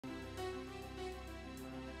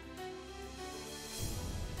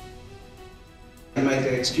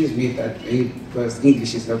might excuse me that because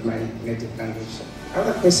English is not my native language.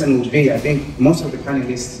 Other question would be, I think most of the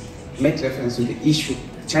panelists made reference to the issue,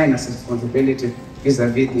 China's responsibility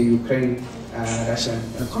vis-a-vis the Ukraine-Russian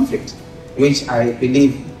conflict, which I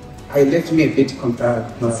believe left me a bit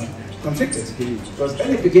conflicted, because at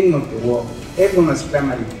the beginning of the war, everyone was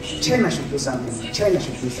clamoring, China should do something, China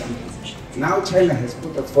should do something. Now China has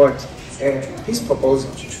put forward his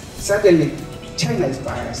proposal. Suddenly, China is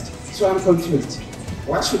biased, so I'm confused.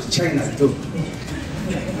 What should China do?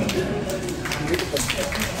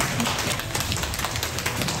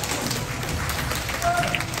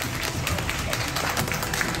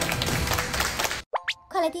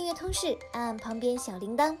 快来订阅通识，按旁边小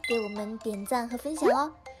铃铛给我们点赞和分享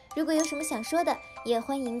哦！如果有什么想说的，也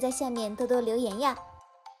欢迎在下面多多留言呀。